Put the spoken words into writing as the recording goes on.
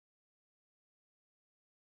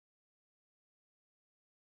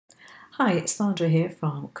Hi, it's Sandra here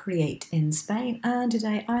from Create in Spain, and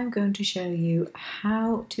today I'm going to show you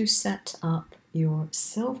how to set up your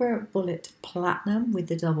silver bullet platinum with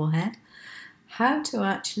the double head, how to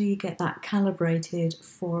actually get that calibrated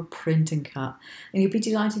for print and cut. And you'll be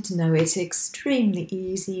delighted to know it's extremely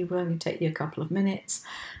easy. It will only take you a couple of minutes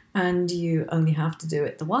and you only have to do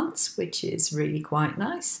it the once, which is really quite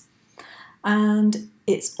nice. And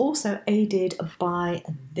it's also aided by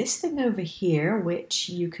this thing over here, which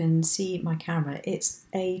you can see my camera. It's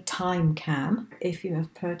a time cam. If you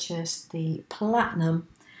have purchased the Platinum,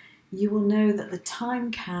 you will know that the time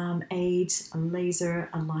cam aids a laser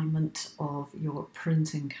alignment of your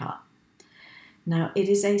print and cut. Now, it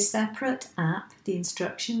is a separate app. The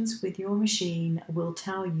instructions with your machine will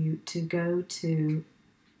tell you to go to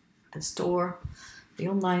the store, the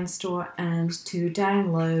online store, and to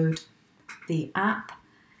download the app.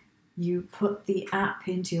 You put the app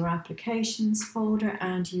into your applications folder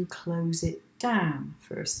and you close it down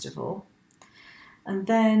first of all. And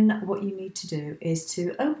then what you need to do is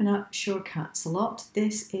to open up Shortcuts a lot.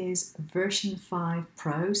 This is version 5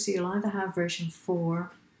 Pro, so you'll either have version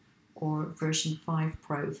 4 or version 5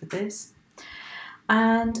 Pro for this.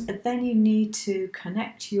 And then you need to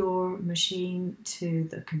connect your machine to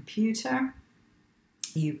the computer.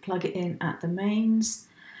 You plug it in at the mains,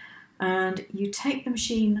 and you take the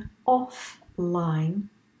machine offline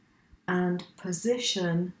and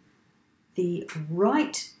position the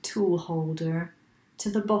right tool holder to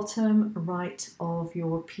the bottom right of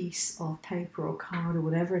your piece of paper or card or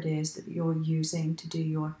whatever it is that you're using to do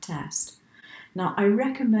your test. Now, I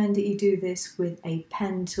recommend that you do this with a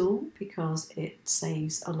pen tool because it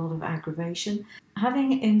saves a lot of aggravation.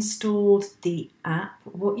 Having installed the app,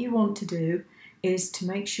 what you want to do is to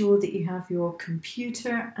make sure that you have your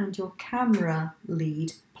computer and your camera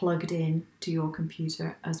lead plugged in to your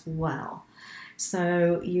computer as well.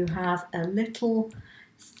 So you have a little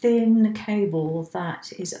thin cable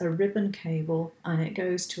that is a ribbon cable, and it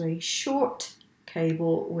goes to a short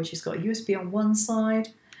cable which has got USB on one side,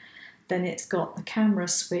 then it's got the camera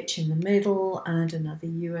switch in the middle and another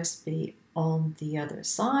USB on the other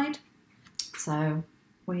side. So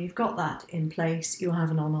when you've got that in place, you'll have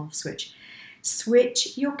an on-off switch.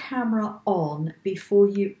 Switch your camera on before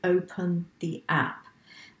you open the app,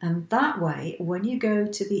 and that way when you go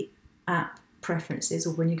to the app preferences,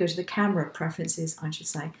 or when you go to the camera preferences I should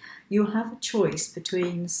say, you'll have a choice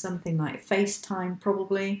between something like FaceTime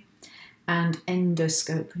probably and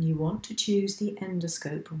endoscope, and you want to choose the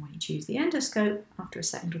endoscope. And when you choose the endoscope, after a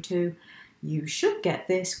second or two you should get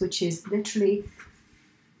this, which is literally,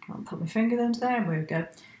 can't put my finger under there, there we go,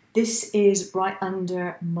 this is right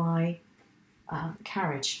under my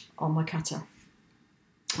carriage on my cutter.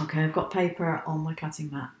 Okay, I've got paper on my cutting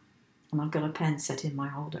mat and I've got a pen set in my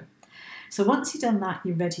holder. So once you've done that,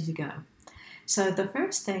 you're ready to go. So the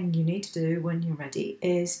first thing you need to do when you're ready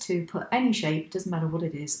is to put any shape, it doesn't matter what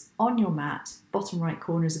it is, on your mat. Bottom right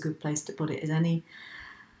corner is a good place to put it as any.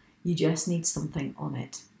 You just need something on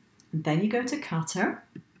it. And then you go to Cutter,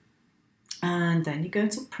 and then you go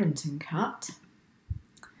to Print and Cut.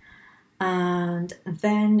 And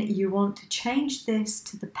then you want to change this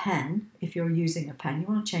to the pen. If you're using a pen, you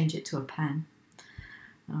want to change it to a pen.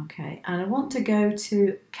 Okay, and I want to go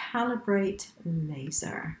to Calibrate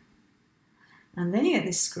Laser. And then you get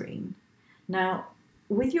this screen. Now,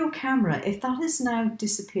 with your camera, if that has now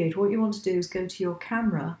disappeared, what you want to do is go to your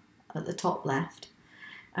camera at the top left,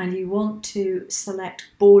 and you want to select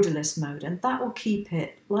borderless mode, and that will keep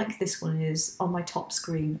it, like this one is, on my top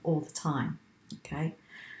screen all the time. Okay.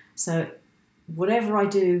 So whatever I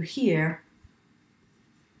do here,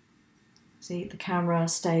 see, the camera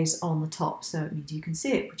stays on the top, so it means you can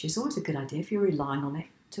see it, which is always a good idea if you're relying on it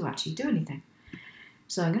to actually do anything.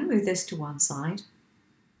 So I'm going to move this to one side.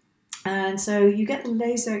 And so you get the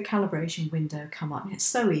laser calibration window come up, and it's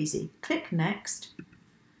so easy. Click Next,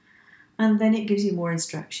 and then it gives you more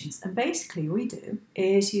instructions. And basically all you do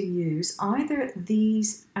is you use either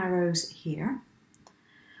these arrows here,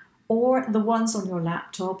 or the ones on your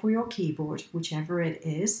laptop or your keyboard, whichever it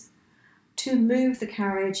is, to move the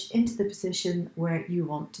carriage into the position where you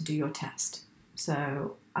want to do your test.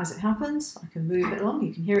 So as it happens, I can move it along,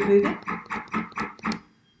 you can hear it moving,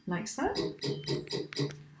 like so.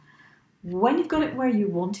 When you've got it where you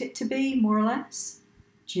want it to be, more or less,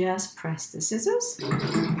 just press the scissors.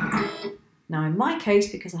 Now in my case,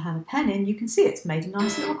 because I have a pen in, you can see it's made a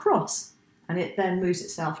nice little cross, and it then moves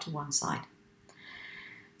itself to one side.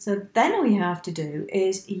 So then all you have to do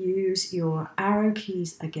is use your arrow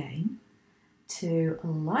keys again to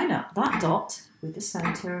line up that dot with the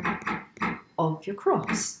centre of your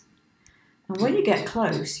cross. And when you get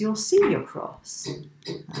close, you'll see your cross.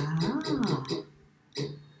 Ah,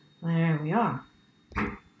 there we are.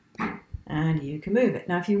 And you can move it.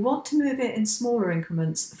 Now, if you want to move it in smaller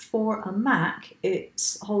increments, for a Mac,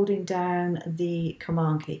 it's holding down the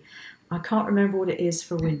Command key. I can't remember what it is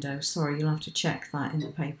for Windows. Sorry, you'll have to check that in the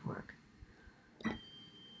paperwork.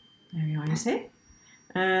 There you are, you see?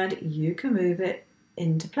 And you can move it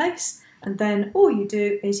into place. And then all you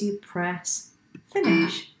do is you press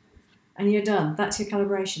finish. And you're done. That's your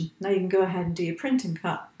calibration. Now you can go ahead and do your print and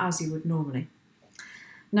cut as you would normally.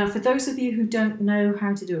 Now, for those of you who don't know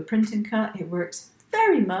how to do a print and cut, it works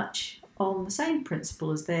very much on the same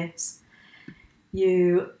principle as this.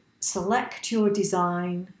 You select your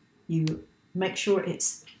design, you make sure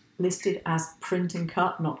it's listed as print and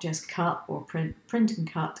cut, not just cut or print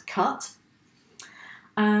and cut.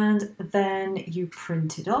 And then you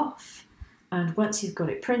print it off. And once you've got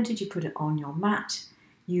it printed, you put it on your mat.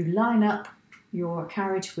 You line up your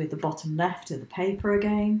carriage with the bottom left of the paper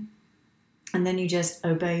again. And then you just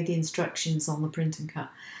obey the instructions on the print and cut.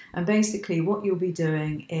 And basically what you'll be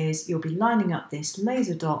doing is you'll be lining up this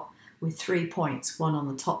laser dot with 3 points, one on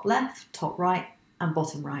the top left, top right, and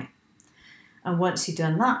bottom right. And once you've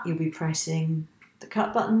done that, you'll be pressing the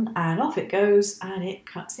cut button and off it goes and it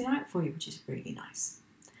cuts it out for you, which is really nice.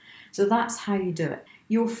 So that's how you do it.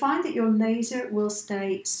 You'll find that your laser will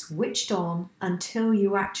stay switched on until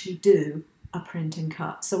you actually do a print and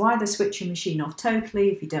cut. So either switch your machine off totally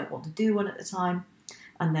if you don't want to do one at the time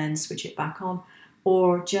and then switch it back on,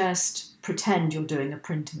 or just pretend you're doing a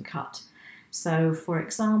print and cut. So for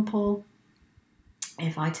example,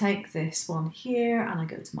 if I take this one here and I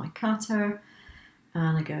go to my cutter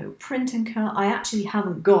and I go print and cut, I actually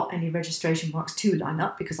haven't got any registration marks to line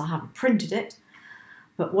up because I haven't printed it.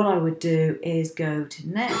 But what I would do is go to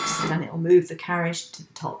next and it'll move the carriage to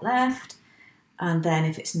the top left. And then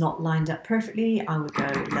if it's not lined up perfectly, I would go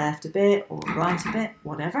left a bit or right a bit,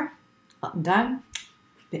 whatever, up and down,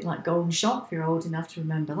 a bit like Golden Shot if you're old enough to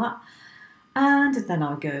remember that. And then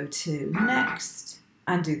I'll go to next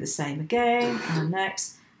and do the same again and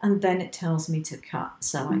next, and then it tells me to cut,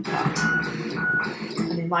 so I cut.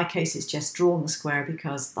 And in my case, it's just drawn the square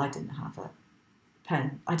because I didn't have a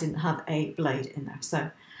pen, I didn't have a blade in there. So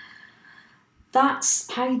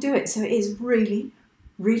that's how you do it. So it is really,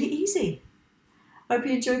 really easy. Hope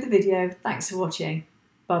you enjoyed the video. Thanks for watching.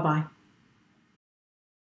 Bye bye.